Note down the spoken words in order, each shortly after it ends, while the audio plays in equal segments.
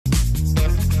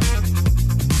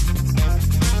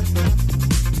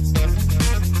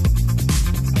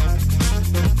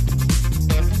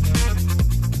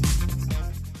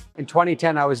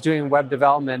2010, I was doing web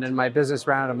development and my business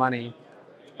ran out of money.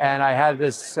 And I had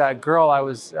this girl I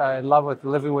was in love with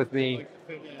living with me.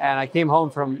 And I came home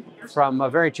from a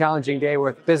very challenging day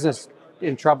with business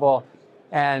in trouble.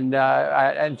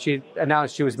 And she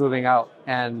announced she was moving out.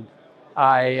 And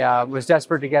I was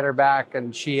desperate to get her back.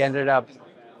 And she ended up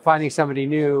finding somebody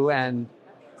new, and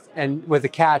with the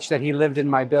catch that he lived in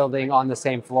my building on the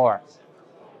same floor.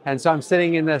 And so I'm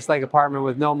sitting in this like apartment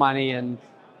with no money and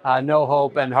no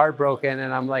hope and heartbroken.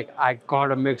 And I'm like, I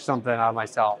gotta make something out of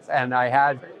myself. And I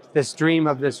had this dream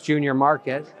of this junior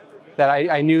market that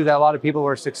I knew that a lot of people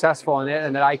were successful in it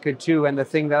and that I could too. And the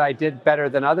thing that I did better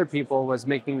than other people was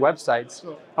making websites.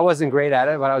 I wasn't great at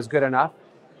it, but I was good enough.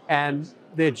 And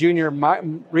the junior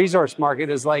resource market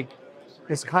is like,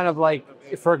 it's kind of like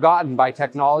forgotten by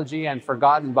technology and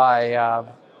forgotten by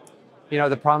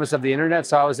the promise of the internet.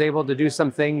 So I was able to do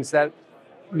some things that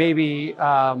maybe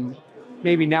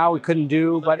now we couldn't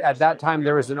do, but at that time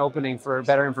there was an opening for a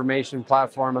better information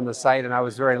platform on the site, and I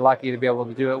was very lucky to be able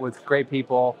to do it with great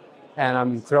people, and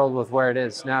I'm thrilled with where it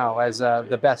is now as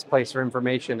the best place for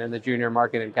information in the junior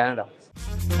market in Canada.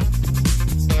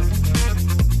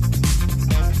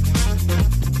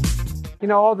 You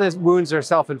know, all these wounds are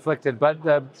self-inflicted, but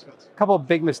a couple of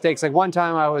big mistakes. Like one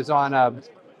time I was on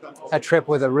a trip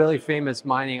with a really famous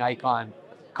mining icon,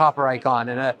 copper icon,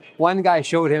 and one guy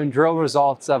showed him drill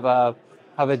results of a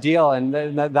deal, and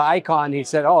the icon, he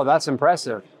said, "Oh, that's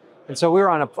impressive." And so we were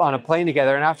on a plane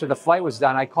together, and after the flight was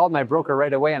done, I called my broker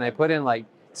right away, and I put in like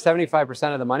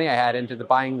 75% of the money I had into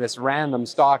buying this random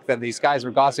stock that these guys were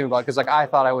gossiping about, because like I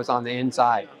thought I was on the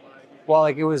inside. Well,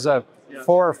 like it was a $4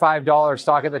 or $5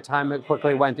 stock at the time. It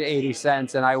quickly went to 80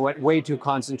 cents, and I went way too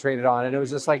concentrated on it. It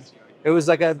was just like, it was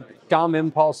like a dumb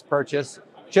impulse purchase.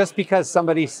 Just because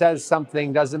somebody says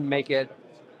something doesn't make it,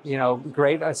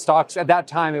 great. Stocks at that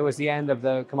time, it was the end of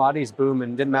the commodities boom,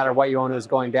 and didn't matter what you owned, it was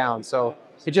going down. So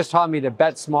it just taught me to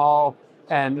bet small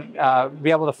and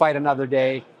be able to fight another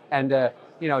day, and to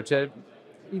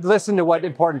listen to what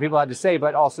important people had to say,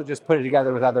 but also just put it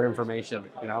together with other information.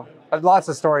 Lots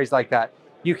of stories like that.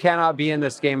 You cannot be in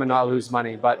this game and not lose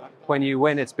money, but when you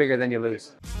win, it's bigger than you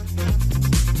lose.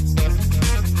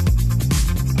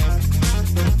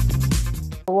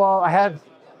 Well, I had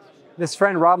this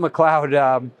friend, Rob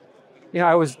McLeod.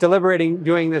 I was deliberating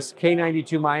doing this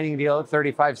K92 mining deal at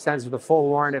 35 cents with a full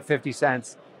warrant at 50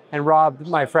 cents. And Rob,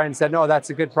 my friend, said, "No,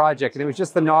 that's a good project." And it was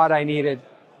just the nod I needed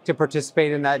to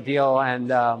participate in that deal.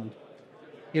 And,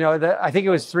 I think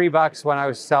it was $3 when I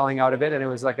was selling out of it. And it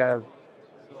was like a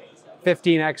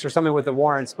 15x or something with the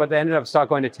warrants, but they ended up stock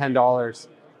going to $10.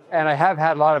 And I have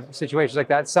had a lot of situations like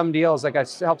that. Some deals, like I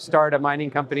helped start a mining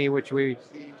company,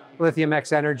 Lithium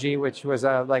X Energy, which was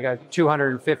like a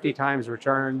 250 times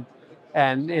return.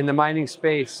 And in the mining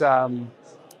space,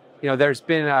 there's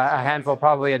been a handful,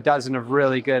 probably a dozen of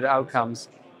really good outcomes.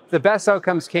 The best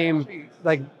outcomes came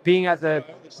like being at the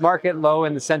market low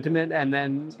in the sentiment, and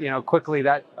then, quickly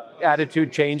that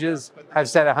attitude changes. I've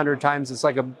said 100 times, it's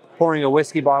like pouring a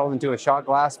whiskey bottle into a shot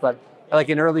glass. But like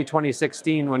in early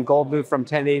 2016, when gold moved from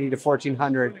 1080 to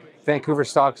 1400, Vancouver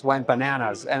stocks went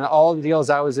bananas. And all the deals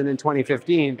I was in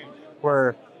 2015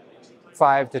 were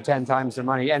 5 to 10 times their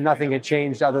money, and nothing had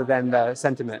changed other than the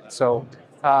sentiment. So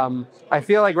I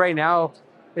feel like right now,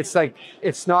 it's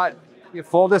not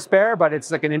full despair, but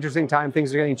it's like an interesting time.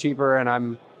 Things are getting cheaper, and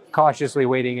I'm cautiously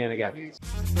wading in again.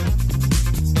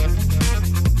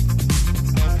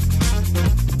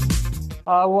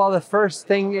 Well, the first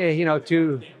thing,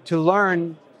 to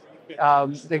learn,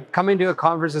 coming to a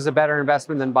conference is a better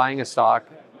investment than buying a stock.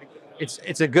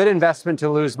 It's a good investment to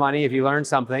lose money if you learn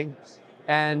something.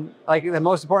 And like the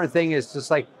most important thing is just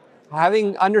like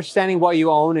understanding what you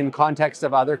own in context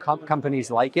of other companies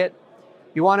like it.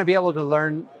 You want to be able to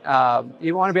learn,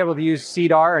 you want to be able to use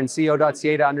CDR and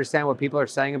CEO.CA to understand what people are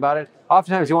saying about it.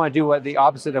 Oftentimes you want to do the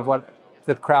opposite of what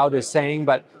the crowd is saying,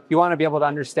 but you want to be able to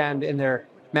understand in their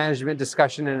management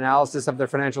discussion and analysis of their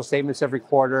financial statements every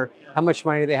quarter, how much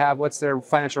money they have, what's their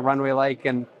financial runway like,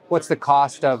 and what's the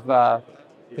cost of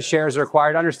the shares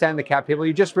required. Understand the cap table.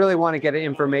 You just really want to get an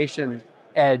information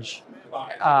edge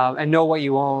and know what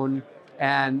you own.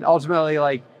 And ultimately,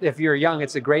 like if you're young,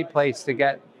 it's a great place to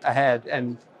get ahead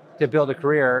and to build a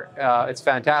career. It's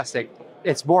fantastic.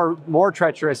 It's more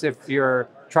treacherous if you're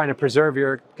trying to preserve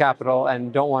your capital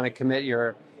and don't want to commit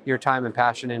your time and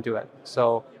passion into it.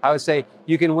 So I would say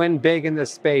you can win big in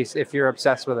this space if you're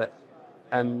obsessed with it.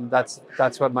 And that's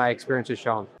what my experience has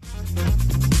shown.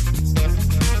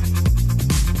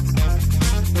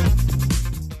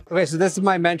 Okay, so this is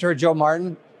my mentor, Joe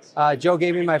Martin. Joe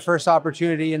gave me my first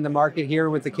opportunity in the market here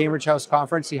with the Cambridge House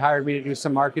Conference. He hired me to do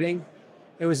some marketing.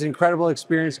 It was an incredible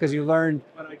experience because you learned,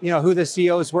 who the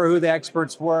CEOs were, who the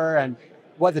experts were, and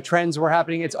what the trends were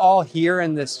happening. It's all here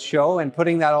in this show and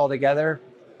putting that all together.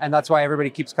 And that's why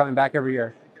everybody keeps coming back every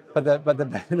year. But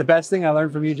the best thing I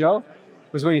learned from you, Joe,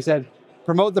 was when you said,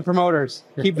 promote the promoters,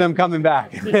 keep them coming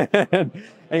back.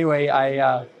 Anyway,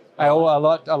 I owe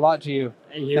a lot to you.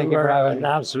 You were an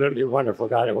absolutely wonderful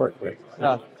guy to work with.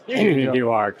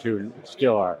 You are too,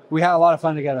 still are. We had a lot of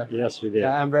fun together. Yes, we did.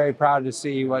 Yeah, I'm very proud to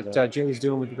see what Jay's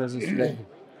doing with the business today.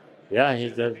 Yeah,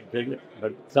 he's a big,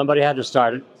 but somebody had to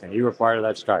start it, and you were part of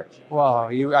that start. Well,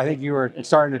 I think you were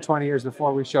starting it 20 years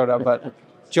before we showed up, but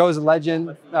Joe's a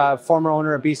legend, former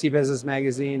owner of BC Business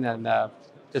Magazine, and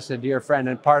just a dear friend.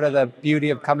 And part of the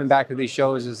beauty of coming back to these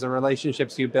shows is the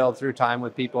relationships you build through time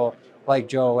with people like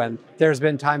Joe. And there's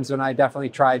been times when I definitely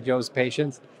tried Joe's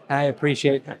patience, and I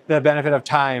appreciate the benefit of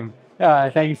time.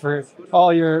 Thank you for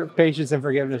all your patience and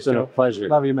forgiveness, It's been Joe. a pleasure.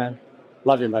 Love you, man.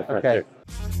 Love you, my friend. Okay.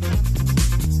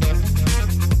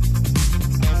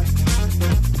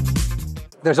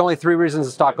 There's only 3 reasons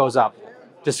the stock goes up: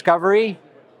 discovery,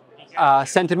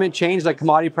 sentiment change like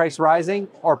commodity price rising,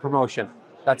 or promotion.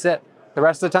 That's it. The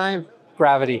rest of the time,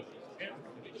 gravity.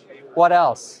 What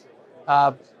else?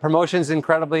 Promotion is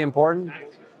incredibly important.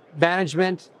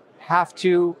 Management have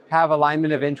to have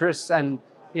alignment of interests, and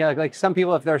like some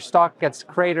people, if their stock gets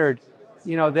cratered,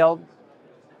 they'll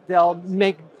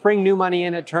bring new money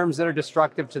in at terms that are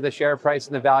destructive to the share price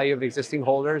and the value of existing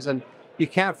holders. And you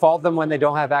can't fault them when they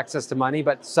don't have access to money,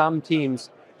 but some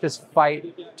teams just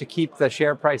fight to keep the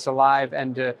share price alive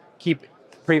and to keep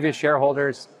previous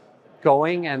shareholders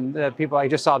going. And the people, I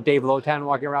just saw Dave Lotan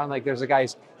walking around, like there's a guy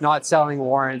who's not selling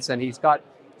warrants, and he's got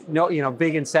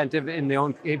big incentive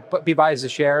in he buys the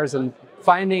shares. And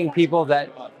finding people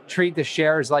that treat the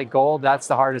shares like gold, that's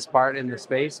the hardest part in the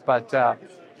space. But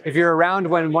if you're around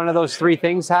when one of those 3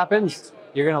 things happens,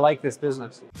 you're going to like this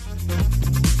business.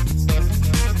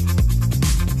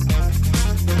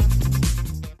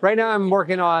 Right now I'm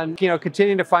working on,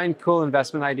 continuing to find cool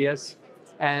investment ideas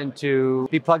and to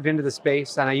be plugged into the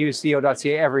space. And I use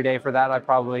CEO.CA every day for that.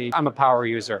 I'm a power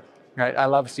user, right? I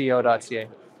love CEO.CA.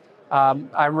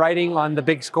 I'm writing on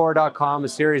thebigscore.com a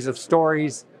series of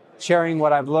stories, sharing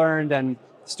what I've learned and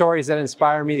stories that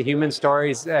inspire me, the human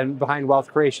stories and behind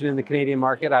wealth creation in the Canadian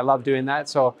market. I love doing that.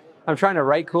 So I'm trying to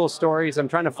write cool stories. I'm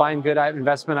trying to find good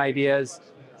investment ideas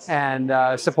and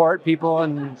support people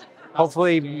and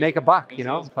hopefully make a buck,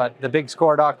 But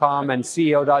thebigscore.com and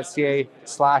CEO.CA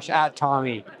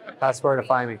 /@Tommy. That's where to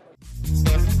find me.